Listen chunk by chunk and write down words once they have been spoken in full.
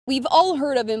We've all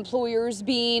heard of employers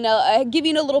being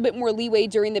giving a little bit more leeway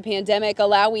during the pandemic,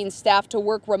 allowing staff to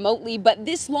work remotely. But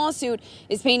this lawsuit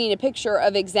is painting a picture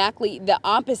of exactly the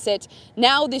opposite.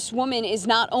 Now this woman is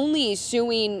not only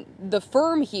suing the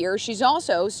firm here, she's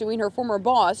also suing her former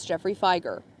boss, Geoffrey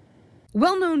Fieger.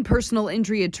 Well-known personal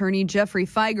injury attorney Geoffrey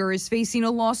Fieger is facing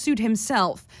a lawsuit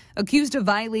himself, accused of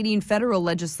violating federal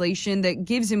legislation that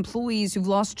gives employees who've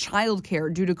lost child care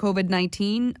due to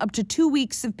COVID-19 up to 2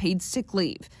 weeks of paid sick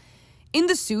leave. In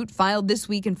the suit filed this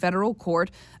week in federal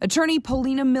court, attorney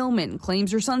Paulina Millman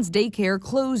claims her son's daycare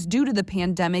closed due to the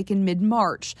pandemic in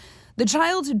mid-March. The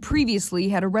child had previously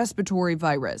had a respiratory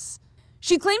virus.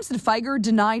 She claims that Fieger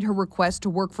denied her request to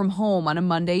work from home on a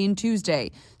Monday and Tuesday,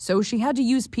 so she had to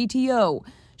use PTO.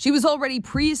 She was already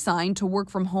pre-assigned to work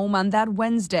from home on that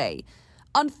Wednesday.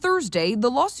 On Thursday,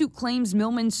 the lawsuit claims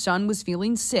Millman's son was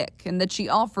feeling sick and that she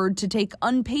offered to take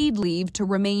unpaid leave to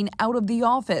remain out of the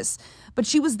office, but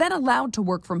she was then allowed to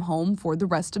work from home for the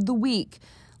rest of the week.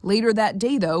 Later that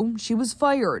day, though, she was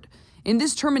fired. In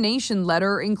this termination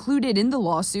letter included in the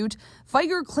lawsuit,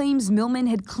 Fieger claims Millman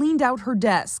had cleaned out her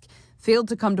desk, failed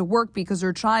to come to work because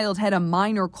her child had a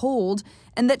minor cold,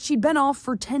 and that she'd been off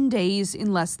for 10 days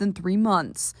in less than 3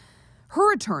 months.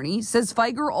 Her attorney says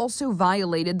Fieger also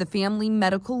violated the Family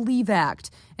Medical Leave Act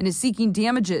and is seeking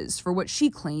damages for what she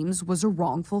claims was a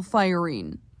wrongful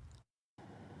firing.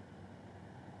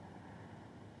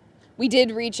 We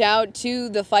did reach out to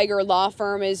the Fieger law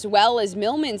firm as well as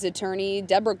Millman's attorney,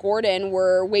 Deborah Gordon.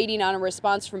 We're waiting on a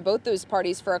response from both those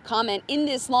parties for a comment in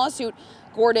this lawsuit.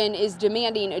 Gordon is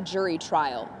demanding a jury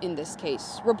trial in this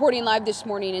case. Reporting live this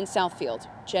morning in Southfield,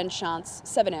 Jen Shantz,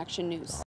 7 Action News.